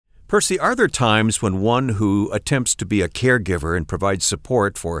Percy, are there times when one who attempts to be a caregiver and provide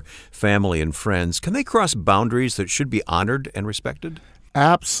support for family and friends, can they cross boundaries that should be honored and respected?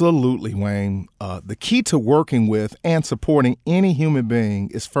 Absolutely, Wayne. The key to working with and supporting any human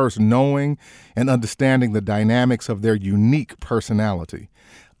being is first knowing and understanding the dynamics of their unique personality.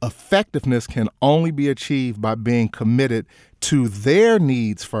 Effectiveness can only be achieved by being committed to their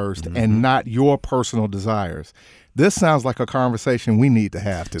needs first and not your personal desires. This sounds like a conversation we need to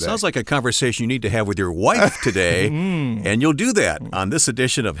have today. Sounds like a conversation you need to have with your wife today, and you'll do that on this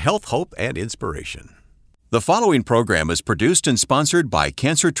edition of Health, Hope, and Inspiration. The following program is produced and sponsored by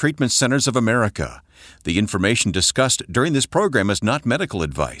Cancer Treatment Centers of America. The information discussed during this program is not medical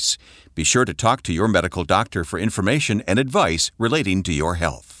advice. Be sure to talk to your medical doctor for information and advice relating to your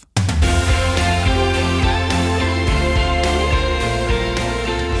health.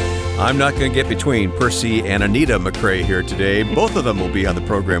 I'm not going to get between Percy and Anita McCrae here today. Both of them will be on the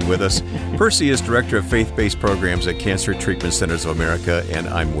program with us. Percy is Director of Faith-Based Programs at Cancer Treatment Centers of America, and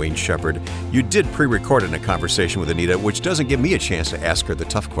I'm Wayne Shepherd. You did pre-record in a conversation with Anita, which doesn't give me a chance to ask her the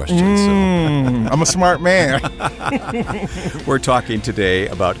tough questions. I'm a smart man. We're talking today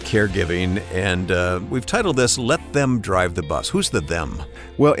about caregiving, and we've titled this, Let Them Drive the Bus. Who's the them?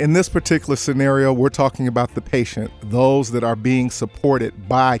 Well, in this particular scenario, we're talking about the patient, those that are being supported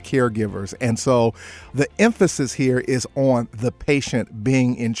by caregivers. And so the emphasis here is on the patient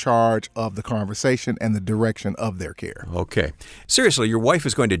being in charge of the conversation and the direction of their care. Okay. Seriously, your wife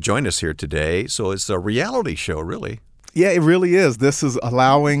is going to join us here today, so it's a reality show, really. Yeah, it really is. This is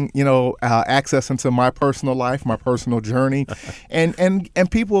allowing, access into my personal life, my personal journey, and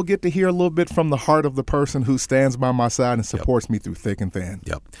people will get to hear a little bit from the heart of the person who stands by my side and supports me through thick and thin.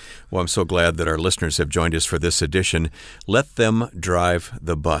 Yep. Well, I'm so glad that our listeners have joined us for this edition. Let them drive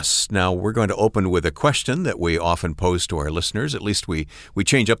the bus. Now, we're going to open with a question that we often pose to our listeners. At least we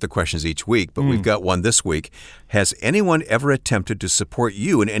change up the questions each week, but we've got one this week. Has anyone ever attempted to support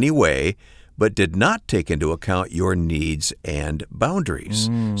you in any way but did not take into account your needs and boundaries?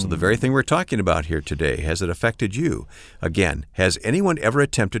 So the very thing we're talking about here today, has it affected you? Again, has anyone ever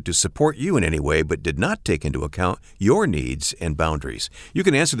attempted to support you in any way but did not take into account your needs and boundaries? You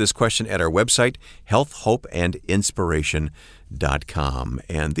can answer this question at our website, healthhopeandinspiration.com.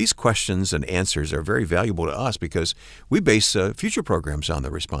 And these questions and answers are very valuable to us because we base future programs on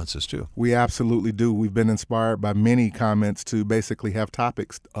the responses too. We absolutely do. We've been inspired by many comments to basically have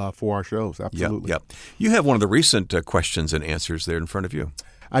topics for our shows. Absolutely. Yep. You have one of the recent questions and answers there in front of you.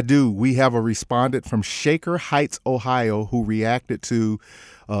 I do. We have a respondent from Shaker Heights, Ohio, who reacted to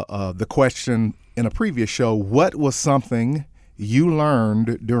the question in a previous show. What was something you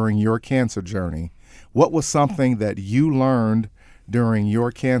learned during your cancer journey? What was something that you learned during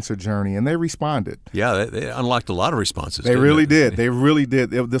your cancer journey? And they responded. Yeah, they unlocked a lot of responses. They really did. They really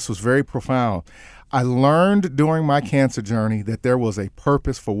did. This was very profound. I learned during my cancer journey that there was a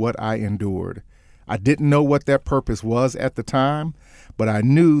purpose for what I endured. I didn't know what that purpose was at the time, but I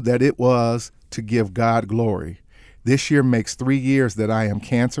knew that it was to give God glory. This year makes 3 years that I am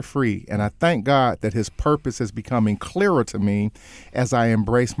cancer-free, and I thank God that His purpose is becoming clearer to me as I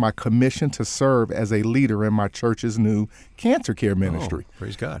embrace my commission to serve as a leader in my church's new cancer care ministry. Oh,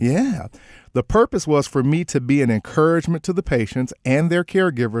 praise God. Yeah. The purpose was for me to be an encouragement to the patients and their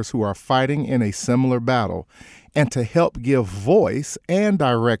caregivers who are fighting in a similar battle, and to help give voice and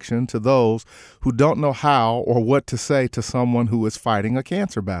direction to those who don't know how or what to say to someone who is fighting a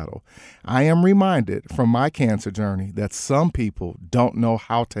cancer battle. I am reminded from my cancer journey that some people don't know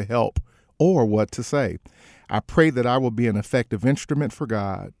how to help or what to say. I pray that I will be an effective instrument for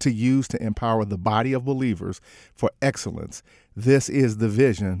God to use to empower the body of believers for excellence. This is the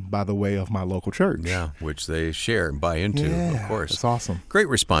vision by the way of my local church. Yeah, which they share and buy into, of course. It's awesome. Great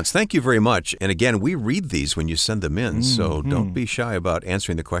response. Thank you very much. And again, we read these when you send them in, so don't be shy about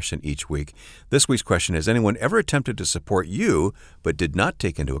answering the question each week. This week's question, has anyone ever attempted to support you but did not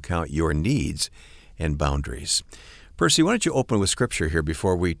take into account your needs and boundaries? Percy, why don't you open with Scripture here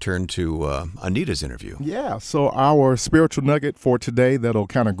before we turn to Anita's interview? Yeah, so our spiritual nugget for today that'll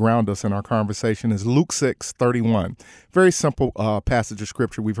kind of ground us in our conversation is Luke 6:31. Very simple passage of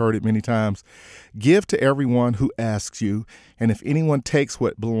Scripture. We've heard it many times. Give to everyone who asks you, and if anyone takes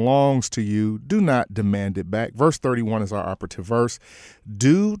what belongs to you, do not demand it back. Verse 31 is our operative verse.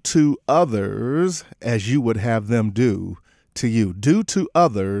 Do to others as you would have them do to you. Do to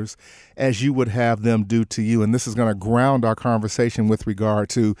others as you would have them do to you. And this is going to ground our conversation with regard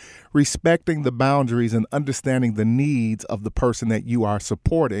to respecting the boundaries and understanding the needs of the person that you are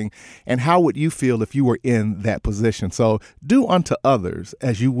supporting. And how would you feel if you were in that position? So do unto others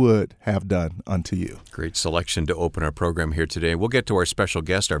as you would have done unto you. Great selection to open our program here today. We'll get to our special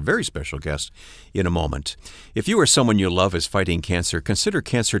guest, our very special guest, in a moment. If you or someone you love is fighting cancer, consider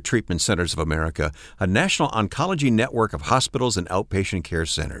Cancer Treatment Centers of America, a national oncology network of hospitals and outpatient care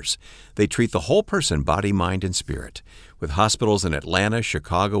centers. They treat the whole person, body, mind, and spirit. With hospitals in Atlanta,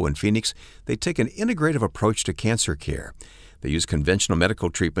 Chicago, and Phoenix, they take an integrative approach to cancer care. They use conventional medical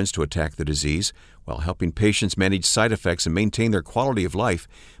treatments to attack the disease while helping patients manage side effects and maintain their quality of life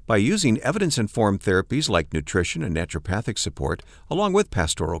by using evidence-informed therapies like nutrition and naturopathic support, along with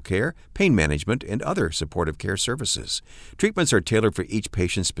pastoral care, pain management, and other supportive care services. Treatments are tailored for each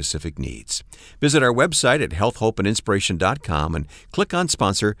patient's specific needs. Visit our website at healthhopeandinspiration.com and click on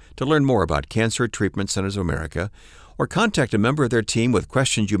Sponsor to learn more about Cancer Treatment Centers of America, or contact a member of their team with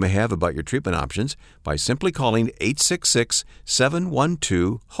questions you may have about your treatment options by simply calling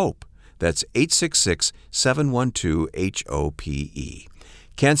 866-712-HOPE. That's 866-712-HOPE.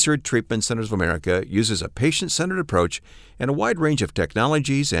 Cancer Treatment Centers of America uses a patient-centered approach and a wide range of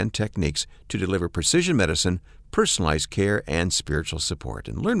technologies and techniques to deliver precision medicine, personalized care, and spiritual support.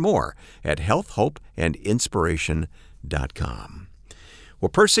 And learn more at healthhopeandinspiration.com. Well,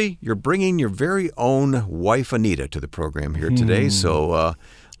 Percy, you're bringing your very own wife, Anita, to the program here today, so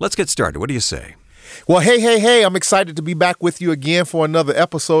let's get started. What do you say? Well, hey, I'm excited to be back with you again for another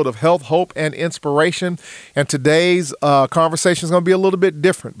episode of Health, Hope, and Inspiration. And today's conversation is going to be a little bit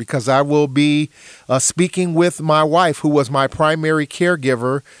different because I will be speaking with my wife, who was my primary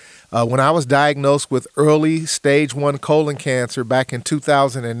caregiver when I was diagnosed with early stage 1 colon cancer back in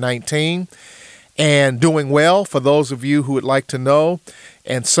 2019. And doing well, for those of you who would like to know,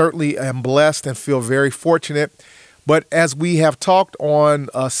 and certainly am blessed and feel very fortunate. But as we have talked on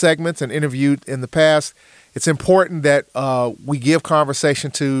segments and interviewed in the past, it's important that we give conversation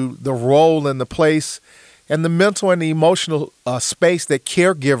to the role and the place and the mental and the emotional space that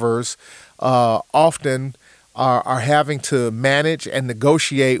caregivers often are having to manage and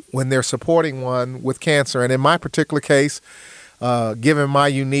negotiate when they're supporting one with cancer. And in my particular case, given my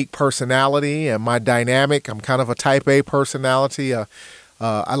unique personality and my dynamic, I'm kind of a type A personality.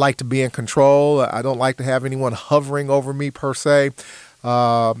 I like to be in control. I don't like to have anyone hovering over me per se.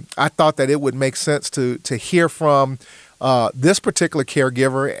 I thought that it would make sense to hear from this particular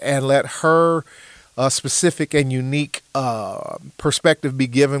caregiver and let her specific and unique perspective be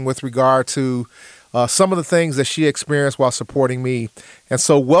given with regard to some of the things that she experienced while supporting me. And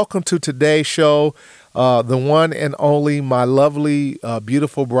so welcome to today's show. The one and only, my lovely,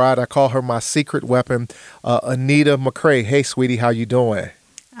 beautiful bride. I call her my secret weapon, Anita McCray. Hey, sweetie, how you doing?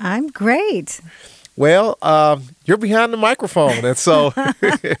 I'm great. Well, you're behind the microphone, and so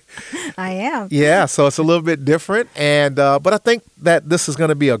I am. Yeah, so it's a little bit different, and but I think that this is going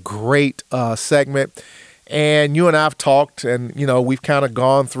to be a great segment. And you and I have talked, and we've kind of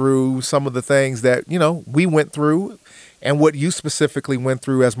gone through some of the things that we went through, and what you specifically went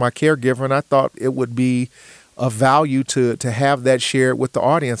through as my caregiver. And I thought it would be of value to have that shared with the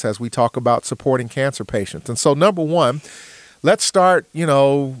audience as we talk about supporting cancer patients. And so, number one, let's start,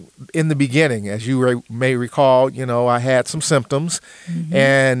 in the beginning. As you may recall, I had some symptoms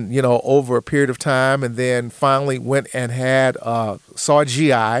and, over a period of time, and then finally went and had, saw a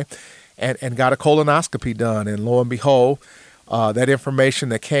GI and got a colonoscopy done. And lo and behold, that information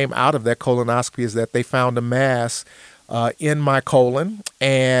that came out of that colonoscopy is that they found a mass in my colon,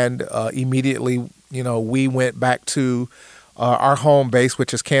 and immediately, we went back to our home base,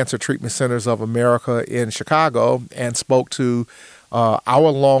 which is Cancer Treatment Centers of America in Chicago, and spoke to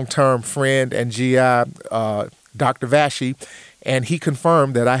our long-term friend and GI, Dr. Vashi, and he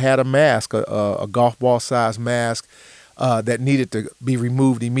confirmed that I had a mask, a golf ball-sized mask that needed to be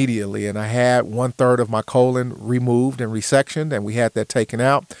removed immediately. And I had 1/3 of my colon removed and resectioned, and we had that taken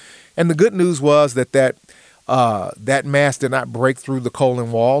out. And the good news was that mass did not break through the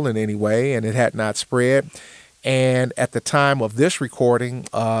colon wall in any way, and it had not spread. And at the time of this recording,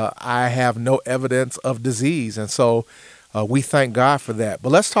 I have no evidence of disease. And so we thank God for that.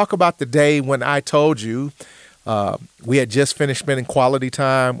 But let's talk about the day when I told you we had just finished spending quality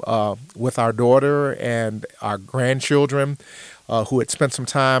time with our daughter and our grandchildren who had spent some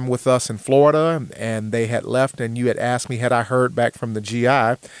time with us in Florida, and they had left, and you had asked me, had I heard back from the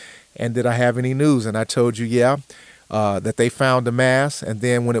GI, and did I have any news? And I told you, that they found a mass. And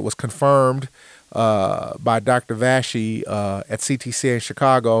then when it was confirmed by Dr. Vashi at CTC in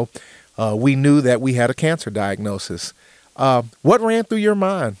Chicago, we knew that we had a cancer diagnosis. What ran through your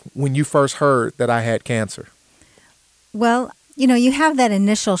mind when you first heard that I had cancer? Well, you have that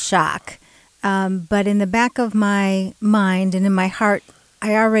initial shock, but in the back of my mind and in my heart,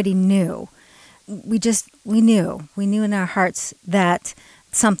 I already knew. We knew in our hearts that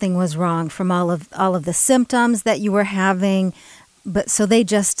something was wrong from all of the symptoms that you were having, but so they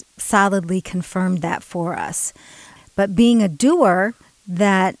just solidly confirmed that for us. But being a doer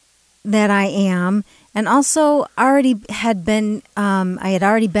that I am, and also already had been, I had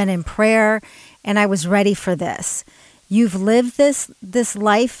already been in prayer, and I was ready for this. You've lived this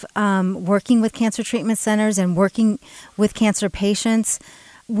life working with cancer treatment centers and working with cancer patients.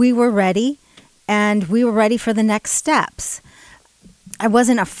 We were ready, and we were ready for the next steps. I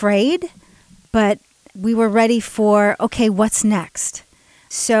wasn't afraid, but we were ready for, okay, what's next?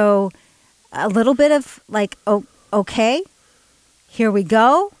 So a little bit of like, oh, okay, here we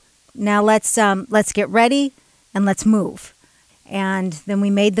go. Now let's get ready and let's move. And then we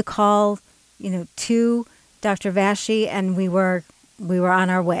made the call, to Dr. Vashi, and we were on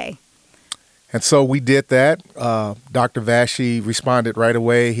our way. And so we did that. Dr. Vashi responded right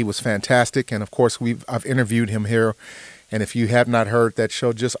away. He was fantastic, and of course I've interviewed him here. And if you have not heard that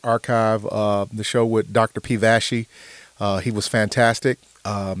show, just archive the show with Dr. P. Vashi. He was fantastic.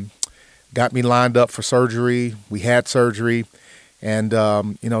 Got me lined up for surgery. We had surgery, and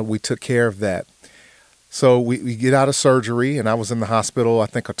we took care of that. So we get out of surgery, and I was in the hospital, I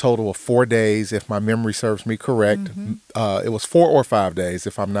think a total of 4 days, if my memory serves me correct. Mm-hmm. It was 4 or 5 days,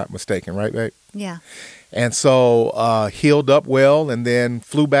 if I'm not mistaken, right, babe? Yeah. And so healed up well, and then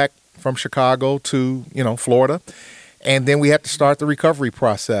flew back from Chicago to, Florida. And then we had to start the recovery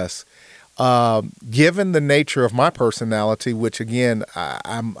process. Given the nature of my personality, which again,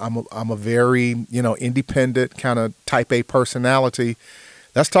 I'm a very, independent kind of type A personality.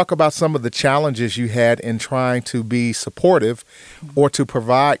 Let's talk about some of the challenges you had in trying to be supportive or to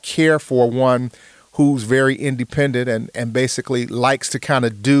provide care for one who's very independent and basically likes to kind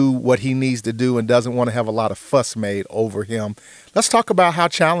of do what he needs to do and doesn't want to have a lot of fuss made over him. Let's talk about how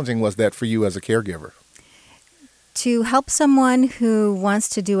challenging was that for you as a caregiver? To help someone who wants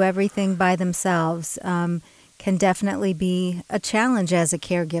to do everything by themselves can definitely be a challenge as a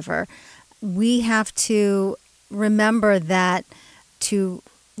caregiver. We have to remember that to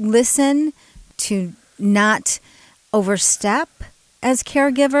listen, to not overstep as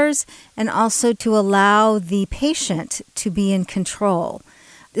caregivers, and also to allow the patient to be in control.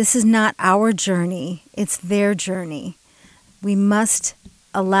 This is not our journey, it's their journey. We must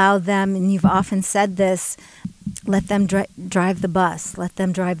allow them, and you've often said this, let them drive the bus, let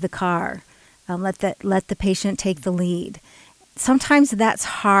them drive the car, let the patient take the lead. Sometimes that's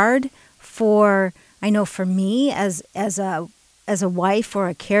hard for me as a wife or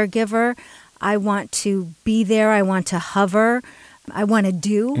a caregiver. I want to be there, I want to hover, I want to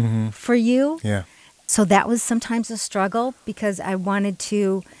do for you. Yeah. So that was sometimes a struggle because I wanted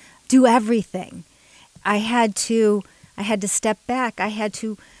to do everything. I had to step back. I had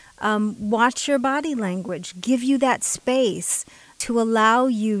to watch your body language, give you that space to allow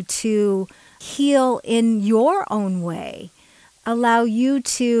you to heal in your own way, allow you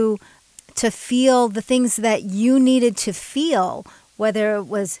to feel the things that you needed to feel, whether it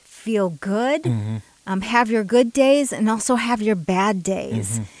was feel good, have your good days, and also have your bad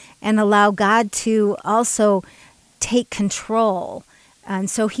days, and allow God to also take control. And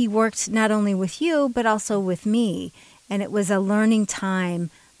so he worked not only with you, but also with me. And it was a learning time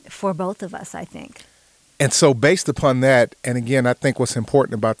for both of us, I think. And so based upon that, and again, I think what's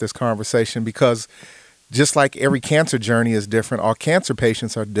important about this conversation, because just like every cancer journey is different, all cancer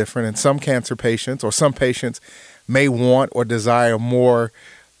patients are different, and some cancer patients or some patients may want or desire more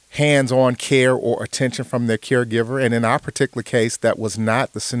hands-on care or attention from their caregiver. And in our particular case, that was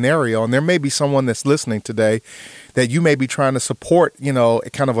not the scenario. And there may be someone that's listening today that you may be trying to support,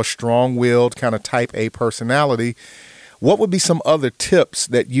 kind of a strong-willed kind of type A personality. What would be some other tips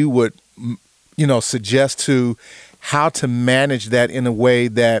that you would, suggest to how to manage that in a way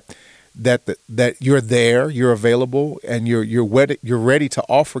that you're there, you're available, and you're ready to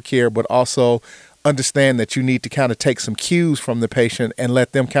offer care, but also understand that you need to kind of take some cues from the patient and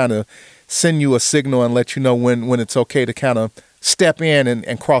let them kind of send you a signal and let you know when it's okay to kind of step in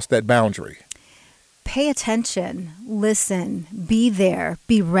and cross that boundary? Pay attention, listen, be there,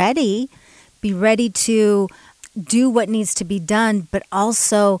 be ready to do what needs to be done, but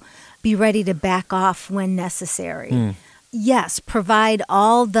also be ready to back off when necessary. Yes, provide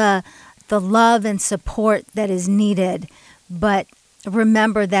all the love and support that is needed, but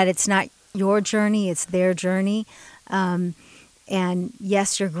remember that it's not your journey, it's their journey. And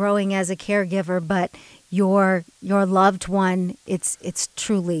yes, you're growing as a caregiver, but your loved one, it's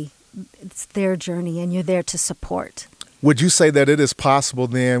their journey, and you're there to support. Would you say that it is possible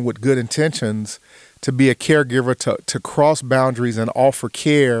then, with good intentions, to be a caregiver, to cross boundaries and offer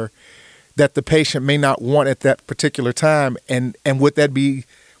care that the patient may not want at that particular time? And would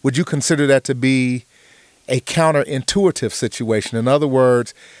you consider that to be a counterintuitive situation? In other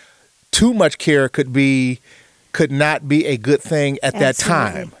words, too much care could not be a good thing at that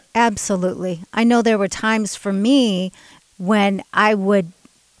time. Absolutely. I know there were times for me when I would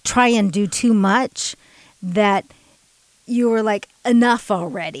try and do too much that you were like, enough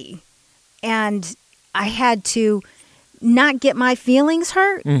already. And I had to not get my feelings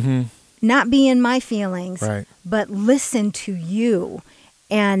hurt, not be in my feelings, right, but listen to you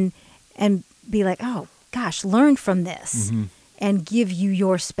and be like, oh gosh, learn from this, and give you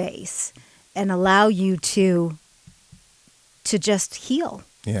your space and allow you to just heal.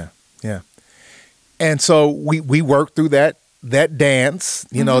 Yeah, yeah. And so we worked through that dance.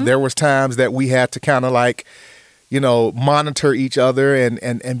 You know, there was times that we had to kind of like, monitor each other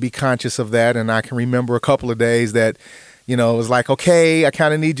and be conscious of that. And I can remember a couple of days that, it was like, okay, I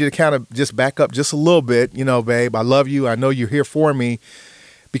kind of need you to kind of just back up just a little bit, babe, I love you. I know you're here for me.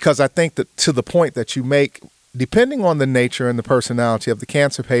 Because I think that, to the point that you make, depending on the nature and the personality of the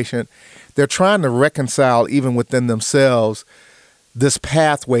cancer patient, they're trying to reconcile even within themselves this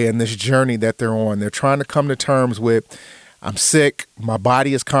pathway and this journey that they're on. They're trying to come to terms with, I'm sick, my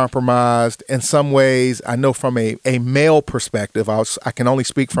body is compromised. In some ways, I know from a male perspective, I can only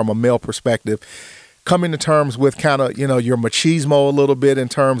speak from a male perspective, coming to terms with kind of, your machismo a little bit in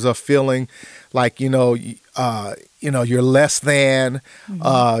terms of feeling like, you're less than,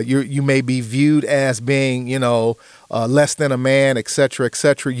 you may be viewed as being, less than a man, et cetera, et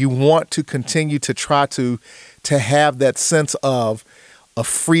cetera. You want to continue to try to have that sense of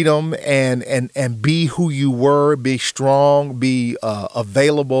freedom and be who you were, be strong, be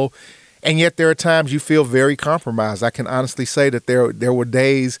available. And yet there are times you feel very compromised. I can honestly say that there were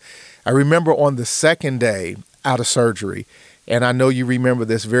days, I remember on the second day out of surgery, and I know you remember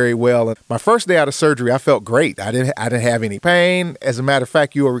this very well. My first day out of surgery, I felt great. I didn't have any pain. As a matter of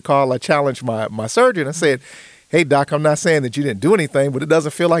fact, you will recall I challenged my surgeon. I said, hey, doc, I'm not saying that you didn't do anything, but it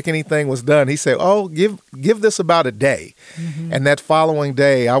doesn't feel like anything was done. He said, oh, give this about a day. And that following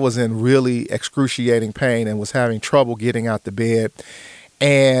day, I was in really excruciating pain and was having trouble getting out the bed.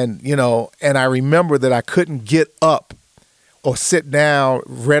 And, and I remember that I couldn't get up or sit down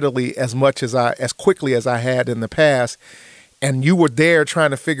readily as quickly as I had in the past. And you were there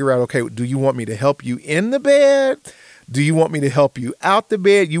trying to figure out, okay, do you want me to help you in the bed? Do you want me to help you out the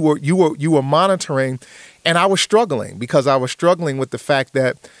bed? You were monitoring, and I was struggling because I was struggling with the fact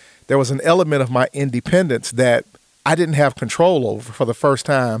that there was an element of my independence that I didn't have control over for the first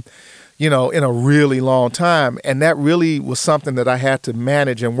time, in a really long time. And that really was something that I had to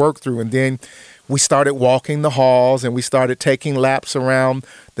manage and work through. And then we started walking the halls and we started taking laps around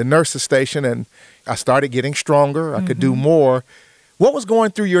the nurse's station, and I started getting stronger. I could do more. What was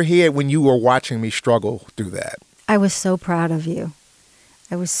going through your head when you were watching me struggle through that? I was so proud of you.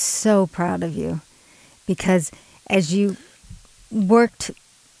 I was so proud of you because as you worked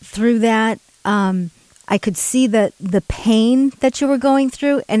through that, I could see the pain that you were going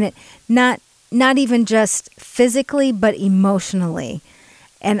through, and it not even just physically, but emotionally.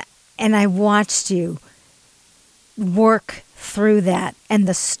 And I watched you work through that and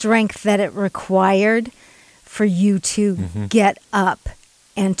the strength that it required for you to get up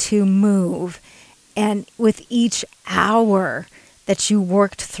and to move. And with each hour that you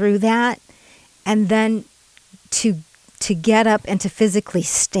worked through that, and then to get up and to physically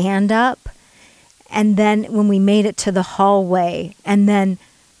stand up, and then when we made it to the hallway, and then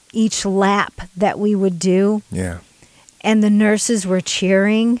each lap that we would do, and the nurses were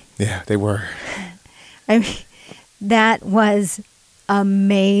cheering. Yeah, they were. I mean, that was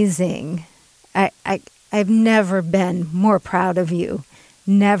amazing. I've never been more proud of you.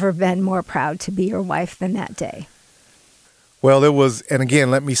 Never been more proud to be your wife than that day. Well, it was, and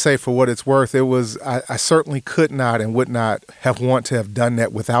again, let me say for what it's worth, it was, I certainly could not and would not have want to have done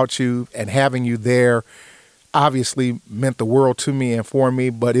that without you, and having you there obviously meant the world to me and for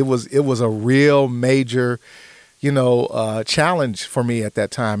me, but it was a real major, challenge for me at that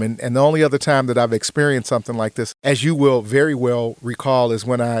time. And the only other time that I've experienced something like this, as you will very well recall, is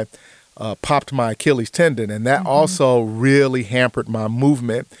when I popped my Achilles tendon, and that also really hampered my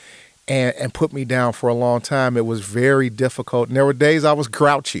movement and put me down for a long time. It was very difficult. And there were days I was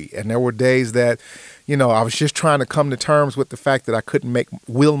grouchy, and there were days that, I was just trying to come to terms with the fact that I couldn't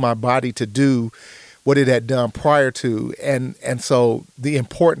will my body to do what it had done prior to. And so the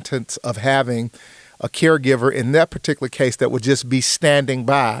importance of having a caregiver in that particular case that would just be standing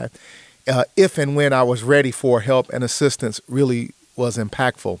by if and when I was ready for help and assistance really was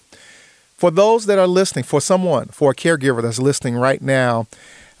impactful. For those that are listening, for a caregiver that's listening right now,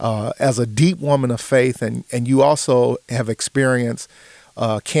 as a deep woman of faith, and you also have experienced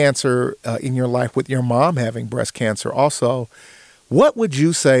cancer in your life with your mom having breast cancer also, what would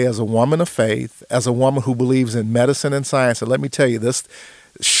you say as a woman of faith, as a woman who believes in medicine and science? And let me tell you this,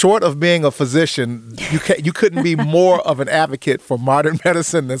 short of being a physician, you couldn't be more of an advocate for modern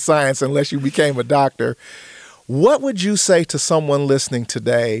medicine and science unless you became a doctor. What would you say to someone listening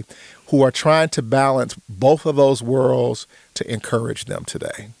today who are trying to balance both of those worlds to encourage them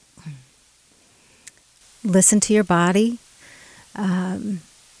today? Listen to your body. When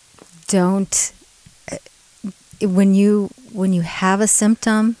you have a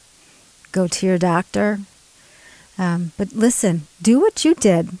symptom, go to your doctor. But listen, do what you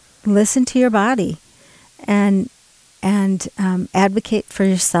did. Listen to your body, and advocate for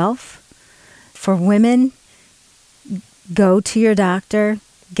yourself. For women, go to your doctor,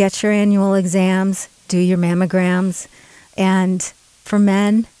 get your annual exams, do your mammograms, and for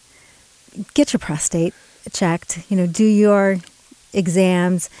men, get your prostate checked. Do your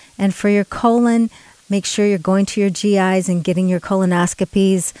exams, and for your colon, make sure you're going to your GIs and getting your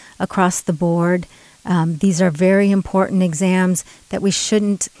colonoscopies across the board. These are very important exams that we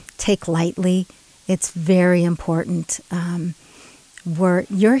shouldn't take lightly. It's very important.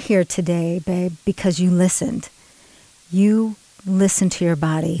 You're here today, babe, because you listened. You listened to your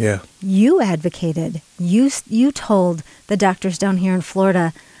body. Yeah. You advocated. You told the doctors down here in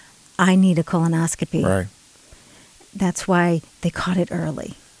Florida, I need a colonoscopy. Right. That's why they caught it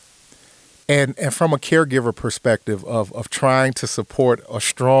early. And from a caregiver perspective of trying to support a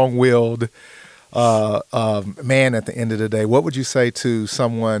strong-willed man at the end of the day, what would you say to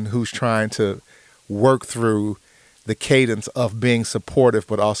someone who's trying to work through the cadence of being supportive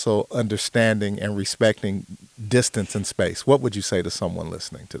but also understanding and respecting distance and space? What would you say to someone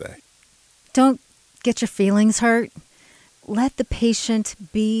listening today? Don't get your feelings hurt. Let the patient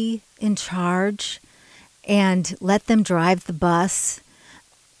be in charge and let them drive the bus.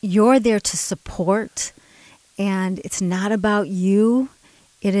 You're there to support, and it's not about you.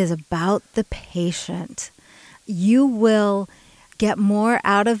 It is about the patient. You will get more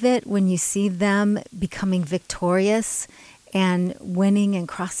out of it when you see them becoming victorious and winning and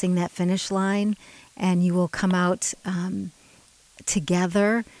crossing that finish line, and you will come out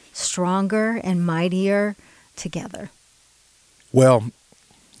together, stronger and mightier together. Well,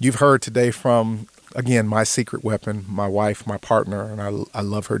 you've heard today from, again, my secret weapon, my wife, my partner, and I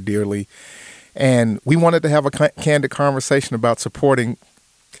love her dearly. And we wanted to have a candid conversation about supporting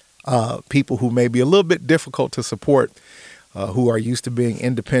people who may be a little bit difficult to support, who are used to being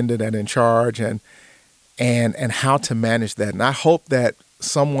independent and in charge, and how to manage that. And I hope that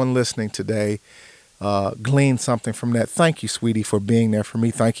someone listening today gleaned something from that. Thank you, sweetie, for being there for me.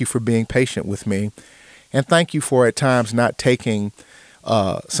 Thank you for being patient with me. And thank you for at times not taking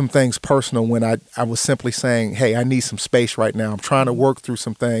some things personal when I was simply saying, hey, I need some space right now. I'm trying to work through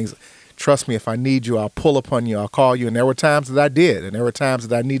some things. Trust me, if I need you, I'll pull upon you. I'll call you. And there were times that I did, and there were times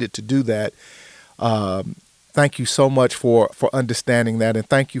that I needed to do that. Thank you so much for understanding that, and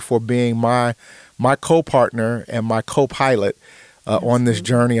thank you for being my co-partner and my co-pilot on this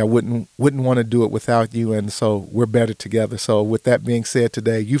journey. I wouldn't want to do it without you, and so we're better together. So with that being said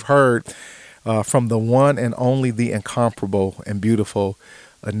today, you've heard from the one and only, the incomparable and beautiful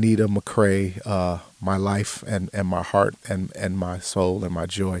Anita McCray, my life and my heart and my soul and my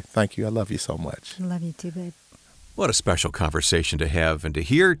joy. Thank you. I love you so much. I love you too, babe. What a special conversation to have and to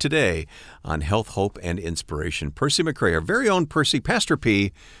hear today on Health, Hope, and Inspiration. Percy McCray, our very own Percy, Pastor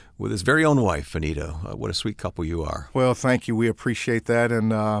P, with his very own wife, Anita. What a sweet couple you are. Well, thank you. We appreciate that.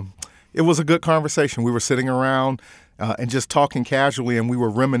 And it was a good conversation. We were sitting around and just talking casually, and we were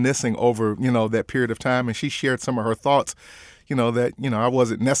reminiscing over, that period of time. And she shared some of her thoughts, that, I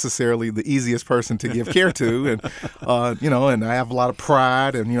wasn't necessarily the easiest person to give care to. And, and I have a lot of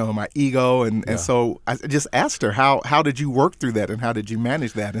pride and, my ego. And so I just asked her, how did you work through that and how did you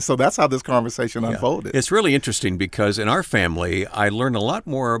manage that? And so that's how this conversation unfolded. It's really interesting because in our family, I learned a lot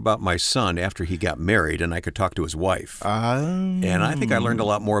more about my son after he got married and I could talk to his wife. And I think I learned a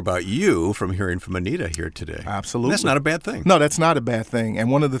lot more about you from hearing from Anita here today. Absolutely. And that's not a bad thing. No, that's not a bad thing.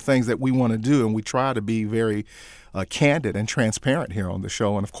 And one of the things that we want to do, and we try to be very candid and transparent here on the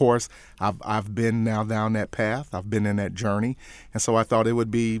show. And of course, I've been now down that path. I've been in that journey, and so I thought it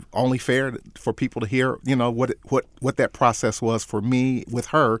would be only fair for people to hear, what that process was for me with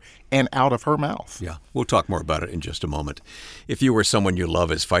her and out of her mouth. Yeah, we'll talk more about it in just a moment. If you or someone you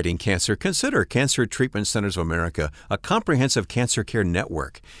love is fighting cancer, consider Cancer Treatment Centers of America, a comprehensive cancer care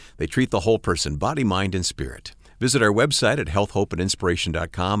network. They treat the whole person, body, mind, and spirit. Visit our website at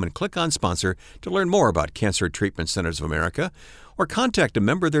healthhopeandinspiration.com and click on Sponsor to learn more about Cancer Treatment Centers of America, or contact a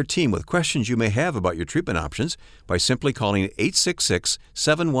member of their team with questions you may have about your treatment options by simply calling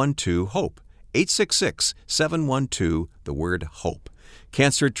 866-712-HOPE. 866-712, the word HOPE.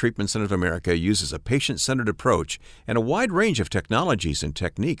 Cancer Treatment Centers of America uses a patient-centered approach and a wide range of technologies and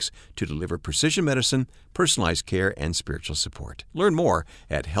techniques to deliver precision medicine, personalized care, and spiritual support. Learn more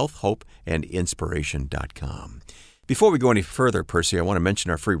at healthhopeandinspiration.com. Before we go any further, Percy, I want to mention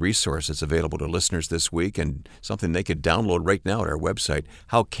our free resource that's available to listeners this week and something they could download right now at our website,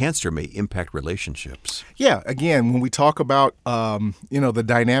 How Cancer May Impact Relationships. Yeah, again, when we talk about, the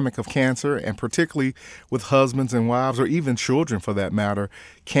dynamic of cancer, and particularly with husbands and wives, or even children for that matter,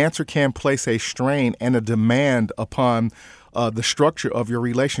 cancer can place a strain and a demand upon the structure of your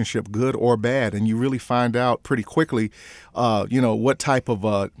relationship, good or bad. And you really find out pretty quickly, what type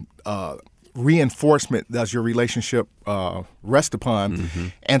of reinforcement does your relationship rest upon. Mm-hmm.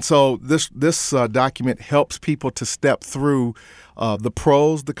 And so this document helps people to step through the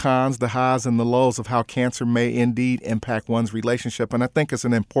pros, the cons, the highs, and the lows of how cancer may indeed impact one's relationship. And I think it's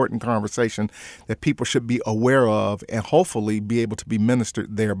an important conversation that people should be aware of and hopefully be able to be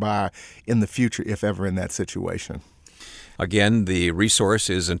ministered thereby in the future, if ever in that situation. Again, the resource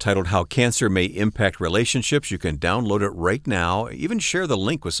is entitled How Cancer May Impact Relationships. You can download it right now. Even share the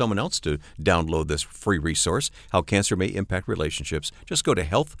link with someone else to download this free resource, How Cancer May Impact Relationships. Just go to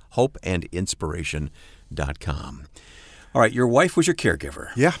healthhopeandinspiration.com. All right, your wife was your caregiver.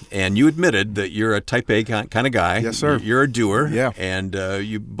 Yeah. And you admitted that you're a type A kind of guy. Yes, sir. You're a doer. Yeah. And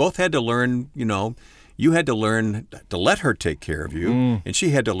you both had to learn, you had to learn to let her take care of you, and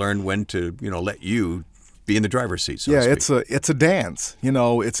she had to learn when to, let you be in the driver's seat. So it's a dance.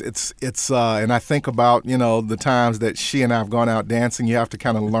 It's and I think about the times that she and I have gone out dancing. You have to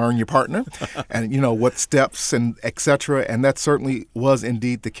kind of learn your partner, and what steps and etc. And that certainly was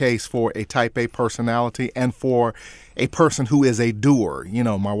indeed the case for a Type A personality and for a person who is a doer.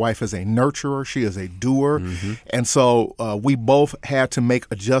 My wife is a nurturer. She is a doer. Mm-hmm. And so we both had to make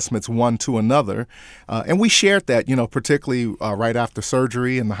adjustments one to another. And we shared that, particularly right after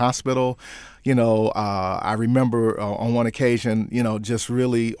surgery in the hospital. I remember on one occasion, just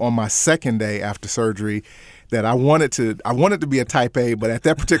really on my second day after surgery, that I wanted to be a Type A, but at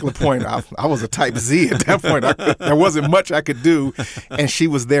that particular point, I was a Type Z. At that point, there wasn't much I could do, and she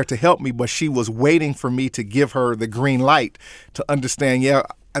was there to help me, but she was waiting for me to give her the green light to understand,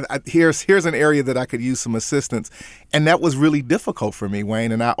 here's an area that I could use some assistance. And that was really difficult for me,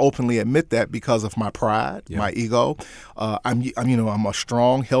 Wayne, and I openly admit that because of my pride, my ego. I'm a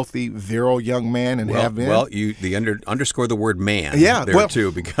strong, healthy, virile young man and have been. Well, underscore the word man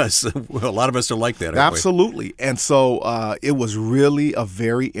too, because a lot of us are like that. Absolutely. And so it was really a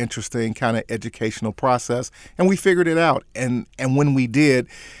very interesting kind of educational process, and we figured it out. And when we did,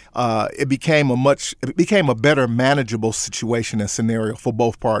 it became a better manageable situation and scenario for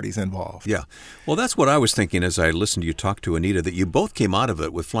both parties involved. Yeah. Well, that's what I was thinking as I listened to you talk to Anita, that you both came out of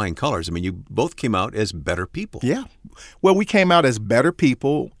it with flying colors. I mean, you both came out as better people. Yeah. Well, we came out as better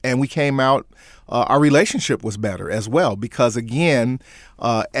people, and we came out, our relationship was better as well, because again,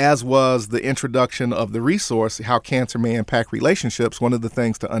 as was the introduction of the resource, How Cancer May Impact Relationships, one of the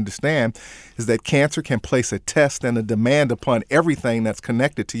things to understand is that cancer can place a test and a demand upon everything that's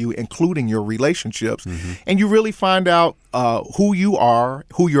connected to you, including your relationships. Mm-hmm. And you really find out who you are,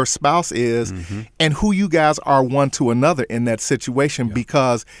 who your spouse is, mm-hmm. and who you guys are one to another in that situation,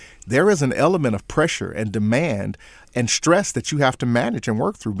 because there is an element of pressure and demand and stress that you have to manage and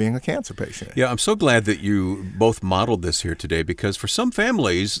work through being a cancer patient. Yeah, I'm so glad that you both modeled this here today, because for some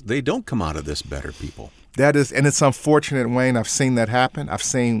families, they don't come out of this better people. That is, and it's unfortunate, Wayne. I've seen that happen. I've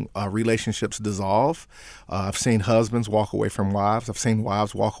seen relationships dissolve. I've seen husbands walk away from wives. I've seen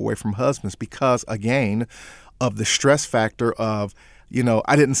wives walk away from husbands because, again, of the stress factor of,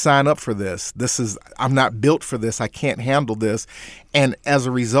 I didn't sign up for this. I'm not built for this. I can't handle this. And as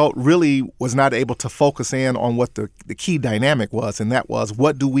a result, really was not able to focus in on what the key dynamic was. And that was,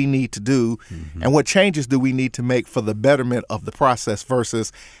 what do we need to do? Mm-hmm. And what changes do we need to make for the betterment of the process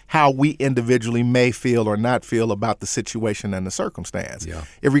versus how we individually may feel or not feel about the situation and the circumstance. Yeah.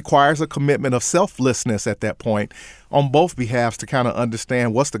 It requires a commitment of selflessness at that point on both behalves to kind of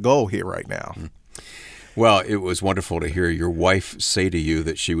understand what's the goal here right now. Mm-hmm. Well, it was wonderful to hear your wife say to you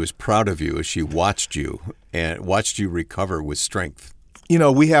that she was proud of you as she watched you and watched you recover with strength. You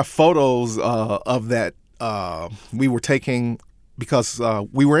know, we have photos of that we were taking because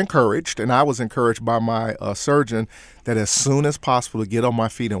we were encouraged, and I was encouraged by my surgeon that as soon as possible to get on my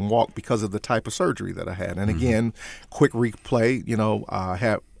feet and walk because of the type of surgery that I had. And again, quick replay, you know, I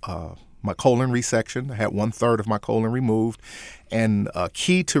had my colon resection. I had 1/3 of my colon removed. And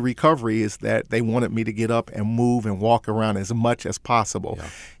key to recovery is that they wanted me to get up and move and walk around as much as possible. Yeah.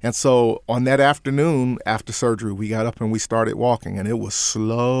 And so on that afternoon after surgery, we got up and we started walking, and it was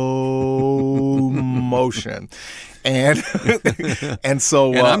slow motion. And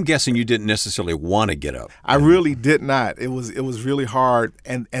so I'm guessing you didn't necessarily want to get up. I really did not. It was really hard,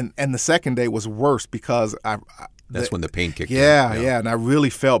 and the second day was worse because that's when the pain kicked in. Yeah, and I really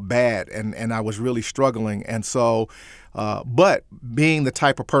felt bad, and I was really struggling. And so, but being the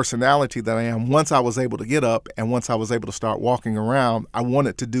type of personality that I am, once I was able to get up and once I was able to start walking around, I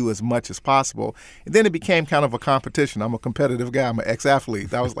wanted to do as much as possible. And then it became kind of a competition. I'm a competitive guy. I'm an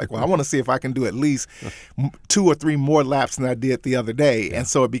ex-athlete. I was like, well, I want to see if I can do at least 2 or 3 more laps than I did the other day. Yeah. And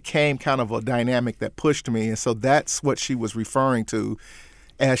so it became kind of a dynamic that pushed me. And so that's what she was referring to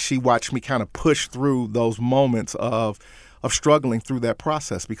as she watched me kind of push through those moments of struggling through that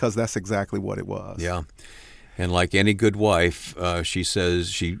process, because that's exactly what it was. Yeah. And like any good wife, she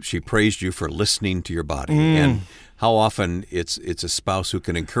says she praised you for listening to your body. And how often it's a spouse who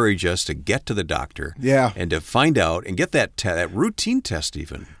can encourage us to get to the doctor and to find out and get that routine test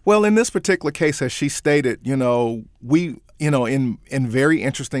even. Well, in this particular case, as she stated, in very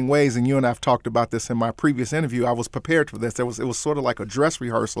interesting ways, and you and I have talked about this in my previous interview, I was prepared for this. It was sort of like a dress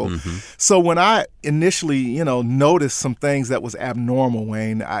rehearsal. Mm-hmm. So when I initially, noticed some things that was abnormal,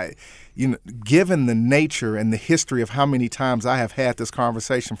 Wayne, given the nature and the history of how many times I have had this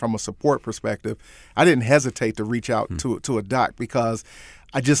conversation from a support perspective, I didn't hesitate to reach out to a doc, because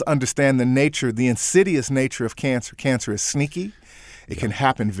I just understand the insidious nature of cancer. Cancer is sneaky. It can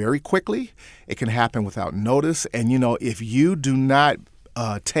happen very quickly. It can happen without notice. And, if you do not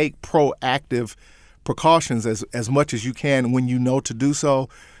take proactive precautions as much as you can when you know to do so,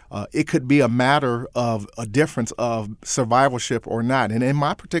 it could be a matter of a difference of survivalship or not. And in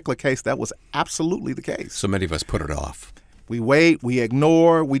my particular case, that was absolutely the case. So many of us put it off. We wait, we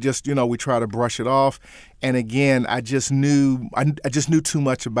ignore, we just, we try to brush it off. And again, I just knew too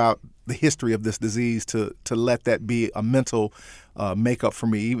much about the history of this disease to let that be a mental makeup for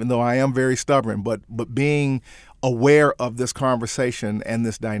me, even though I am very stubborn. But being aware of this conversation and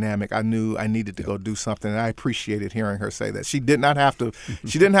this dynamic, I knew I needed to go do something. And I appreciated hearing her say that. She didn't have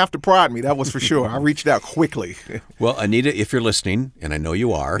to prod me, that was for sure. I reached out quickly. Well, Anita, if you're listening, and I know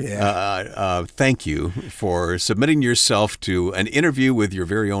you are, thank you for submitting yourself to an interview with your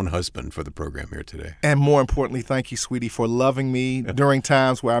very own husband for the program here today. And more importantly, thank you, sweetie, for loving me during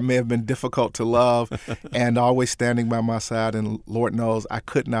times where I may have been difficult to love and always standing by my side. And Lord knows I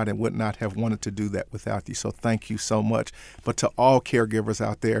could not and would not have wanted to do that without you. So thank you so much. But to all caregivers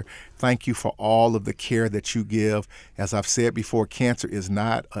out there, thank you for all of the care that you give. As I've said before, cancer is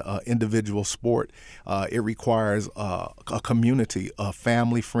not an individual sport. It requires a community of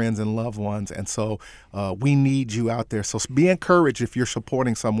family, friends, and loved ones. And so we need you out there. So be encouraged if you're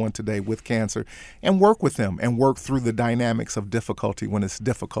supporting someone today with cancer, and work with them and work through the dynamics of difficulty when it's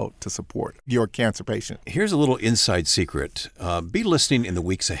difficult to support your cancer patient. Here's a little inside secret. Be listening in the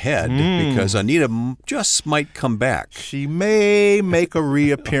weeks ahead because Anita just might come back. She may make a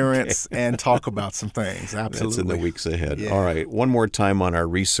reappearance and talk about some things. Absolutely. That's in the weeks ahead. Yeah. All right. One more time on our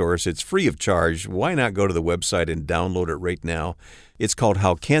resource. It's free of charge. Why not go to the website and download it right now? It's called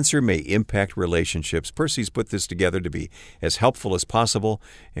How Cancer May Impact Relationships. Percy's put this together to be as helpful as possible,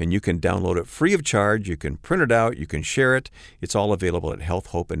 and you can download it free of charge. You can print it out. You can share it. It's all available at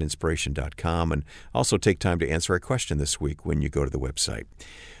healthhopeandinspiration.com. And also take time to answer our question this week when you go to the website.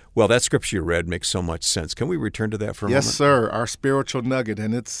 Well, that scripture you read makes so much sense. Can we return to that for a moment? Yes, sir. Our spiritual nugget,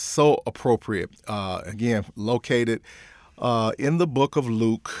 and it's so appropriate. Again, located in the book of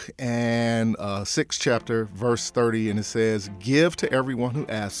Luke and 6th chapter, verse 30, and it says, "Give to everyone who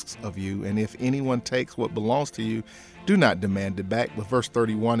asks of you, and if anyone takes what belongs to you, do not demand it back." But verse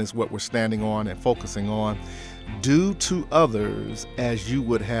 31 is what we're standing on and focusing on. "Do to others as you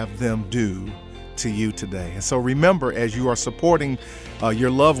would have them do to you today." And so remember, as you are supporting your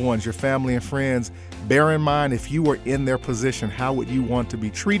loved ones, your family and friends, bear in mind, if you were in their position, how would you want to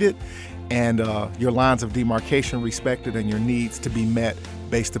be treated? And your lines of demarcation respected, and your needs to be met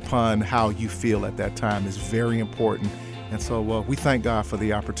based upon how you feel at that time is very important. And so we thank God for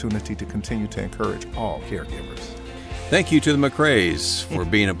the opportunity to continue to encourage all caregivers. Thank you to the McRaes for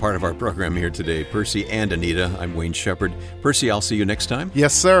being a part of our program here today. Percy and Anita, I'm Wayne Shepherd. Percy, I'll see you next time.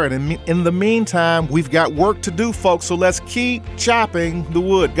 Yes, sir. And in the meantime, we've got work to do, folks, so let's keep chopping the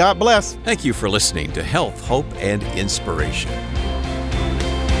wood. God bless. Thank you for listening to Health, Hope, and Inspiration.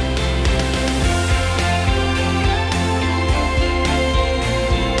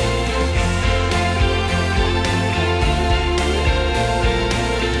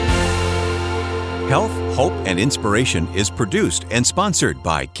 Health, Hope, and Inspiration is produced and sponsored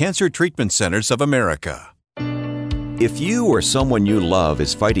by Cancer Treatment Centers of America. If you or someone you love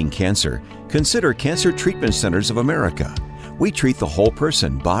is fighting cancer, consider Cancer Treatment Centers of America. We treat the whole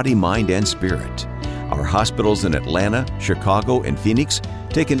person, body, mind, and spirit. Our hospitals in Atlanta, Chicago, and Phoenix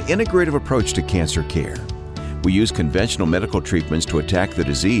take an integrative approach to cancer care. We use conventional medical treatments to attack the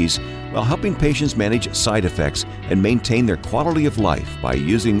disease while helping patients manage side effects and maintain their quality of life by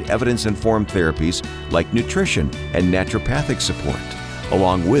using evidence-informed therapies like nutrition and naturopathic support,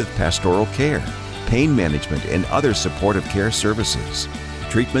 along with pastoral care, pain management, and other supportive care services.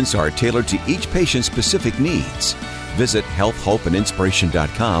 Treatments are tailored to each patient's specific needs. Visit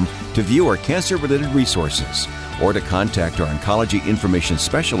healthhopeandinspiration.com to view our cancer-related resources or to contact our oncology information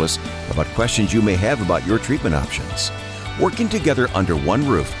specialist about questions you may have about your treatment options. Working together under one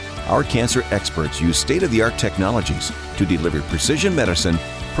roof, our cancer experts use state-of-the-art technologies to deliver precision medicine,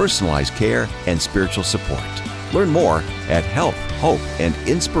 personalized care, and spiritual support. Learn more at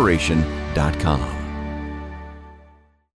healthhopeandinspiration.com.